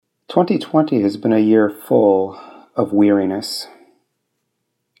2020 has been a year full of weariness,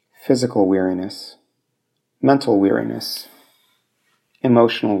 physical weariness, mental weariness,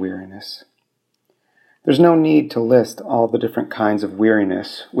 emotional weariness. There's no need to list all the different kinds of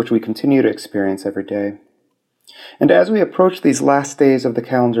weariness which we continue to experience every day. And as we approach these last days of the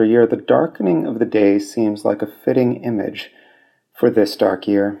calendar year, the darkening of the days seems like a fitting image for this dark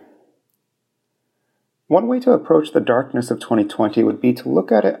year. One way to approach the darkness of 2020 would be to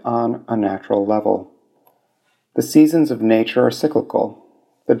look at it on a natural level. The seasons of nature are cyclical.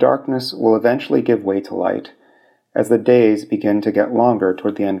 The darkness will eventually give way to light as the days begin to get longer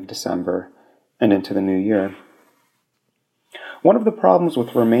toward the end of December and into the new year. One of the problems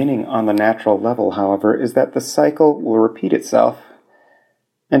with remaining on the natural level, however, is that the cycle will repeat itself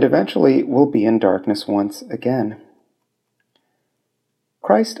and eventually we'll be in darkness once again.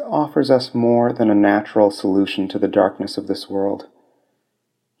 Christ offers us more than a natural solution to the darkness of this world.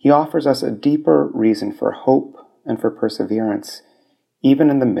 He offers us a deeper reason for hope and for perseverance, even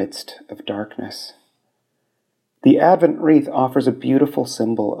in the midst of darkness. The Advent wreath offers a beautiful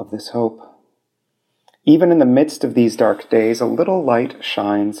symbol of this hope. Even in the midst of these dark days, a little light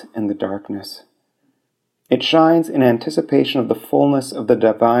shines in the darkness. It shines in anticipation of the fullness of the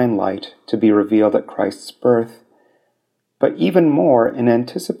divine light to be revealed at Christ's birth, but even more in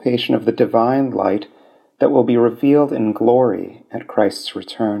anticipation of the divine light that will be revealed in glory at Christ's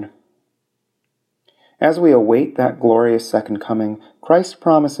return. As we await that glorious second coming, Christ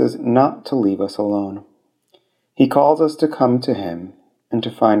promises not to leave us alone. He calls us to come to Him and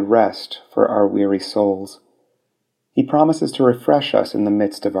to find rest for our weary souls. He promises to refresh us in the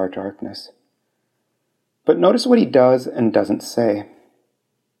midst of our darkness. But notice what He does and doesn't say.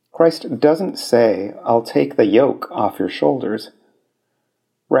 Christ doesn't say, "I'll take the yoke off your shoulders."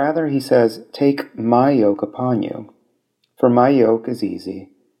 Rather, He says, "Take my yoke upon you, for my yoke is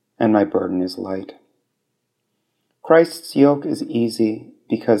easy and my burden is light." Christ's yoke is easy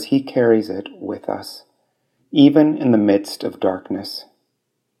because He carries it with us, even in the midst of darkness.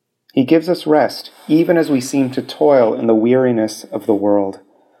 He gives us rest, even as we seem to toil in the weariness of the world,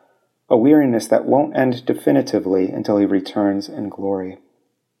 a weariness that won't end definitively until He returns in glory.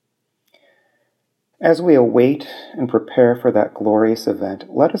 As we await and prepare for that glorious event,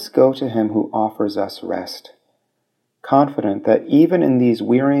 let us go to Him who offers us rest, confident that even in these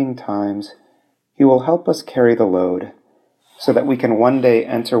wearying times, He will help us carry the load, so that we can one day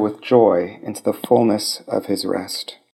enter with joy into the fullness of His rest.